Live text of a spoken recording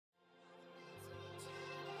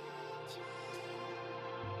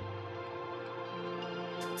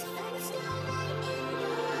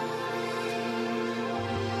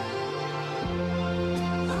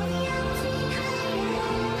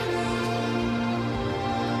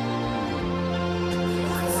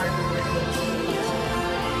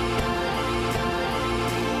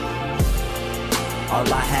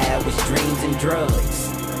All I had was dreams and drugs,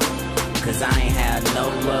 cause I ain't had no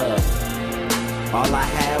love. All I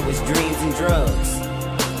had was dreams and drugs,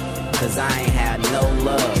 cause I ain't had no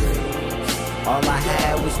love. All I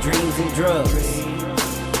had was dreams and drugs,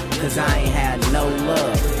 cause I ain't had no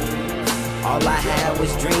love. All I had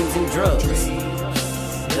was dreams and drugs,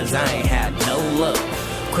 cause I ain't had no love.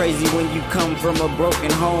 Crazy when you come from a broken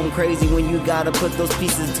home. Crazy when you gotta put those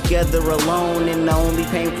pieces together alone. And the only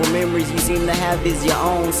painful memories you seem to have is your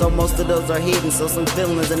own. So most of those are hidden, so some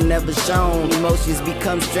feelings are never shown. Emotions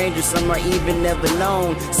become strangers, some are even never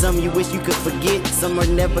known. Some you wish you could forget, some are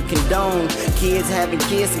never condoned. Kids having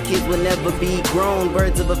kids and kids will never be grown.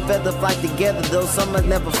 Birds of a feather fly together, though some have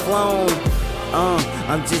never flown.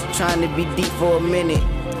 I'm just trying to be deep for a minute.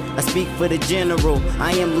 I speak for the general,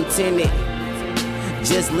 I am lieutenant.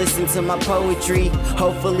 Just listen to my poetry.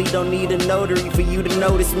 Hopefully don't need a notary for you to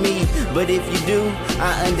notice me. But if you do,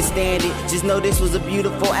 I understand it. Just know this was a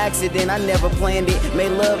beautiful accident, I never planned it. Made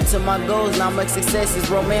love to my goals, now my success is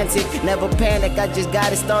romantic. Never panic, I just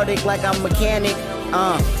got it started like I'm a mechanic.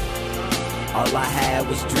 All I had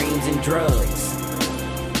was dreams and drugs,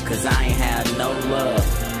 cause I ain't had no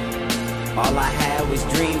love. All I had was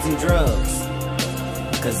dreams and drugs,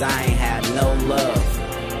 cause I ain't had no love.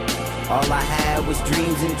 All I had was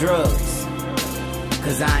dreams and drugs,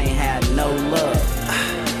 cause I ain't had no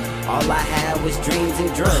love. All I had was dreams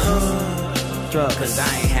and drugs, cause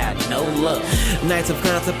I ain't had no love. Nights of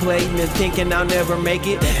contemplating and thinking I'll never make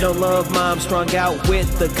it. No love, mom strung out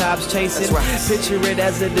with the cops chasing. Picture it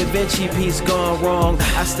as a Da Vinci piece gone wrong.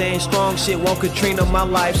 I stand strong, shit won't Katrina my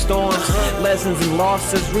life storms. Lessons and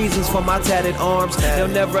losses, reasons for my tatted arms. They'll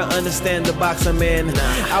never understand the box I'm in.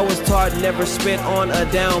 I was taught never spit on a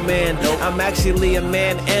down man. I'm actually a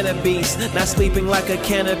man and a beast. Not sleeping like a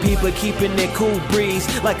canopy, but keeping it cool breeze.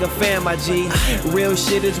 Like a fan, my G. Real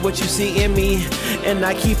shit is what you see in me, and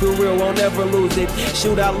I keep it real, won't ever lose it.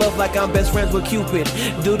 Shoot out love like I'm best friends with Cupid.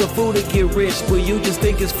 Do the fool to get rich, but you just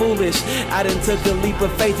think it's foolish. I done took a leap of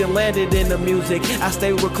faith and landed in the music. I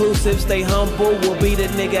stay reclusive, stay humble. Will beat a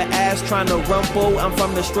nigga ass trying to rumble. I'm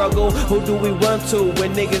from the struggle, who do we run to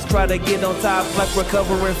when niggas try to get on top like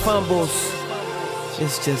recovering fumbles?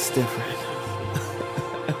 It's just different.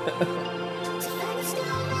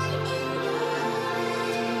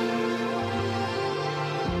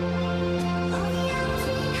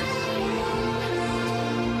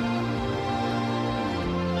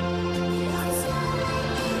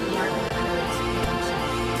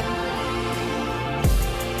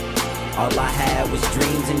 All I had was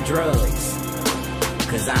dreams and drugs,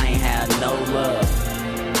 cause I ain't had no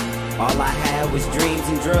love. All I had was dreams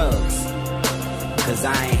and drugs, cause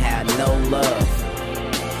I ain't had no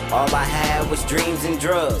love. All I had was dreams and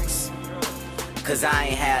drugs, cause I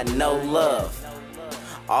ain't had no love.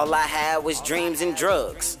 All I had was dreams and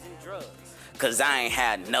drugs, cause I ain't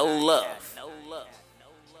had no love.